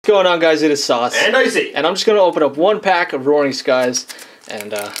going on, guys? It is Sauce. And Icey. And I'm just going to open up one pack of Roaring Skies,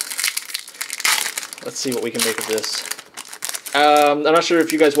 and let's see what we can make of this. I'm not sure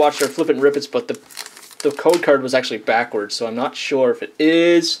if you guys watched our Flip It and Rip It's, but the code card was actually backwards, so I'm not sure if it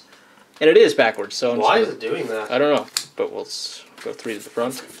is. And it is backwards, so why is it doing that? I don't know, but we'll go 3 to the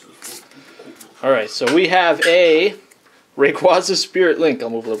front. Alright, so we have a Rayquaza Spirit Link.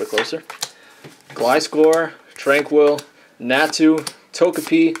 I'll move a little bit closer. Gliscor, Tranquil, Natu,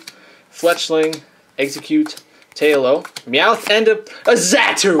 Togepi, Fletchling, Execute, Tailo, Meowth, and a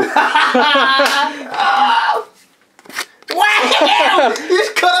Xatu! Wow! You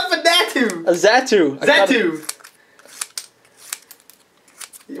just cut up a Natu! A Xatu! Xatu!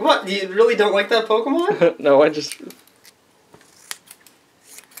 What? You really don't like that Pokemon? No, I just...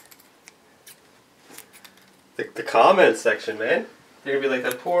 The comment section, man. They're gonna be like,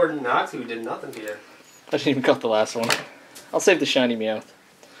 that poor Natu did nothing to you. I didn't even cut the last one. I'll save the shiny Meowth.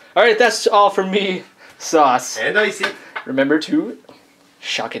 Alright, that's all from me, Sauce. And Icey. Remember to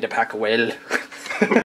shock it a pack well.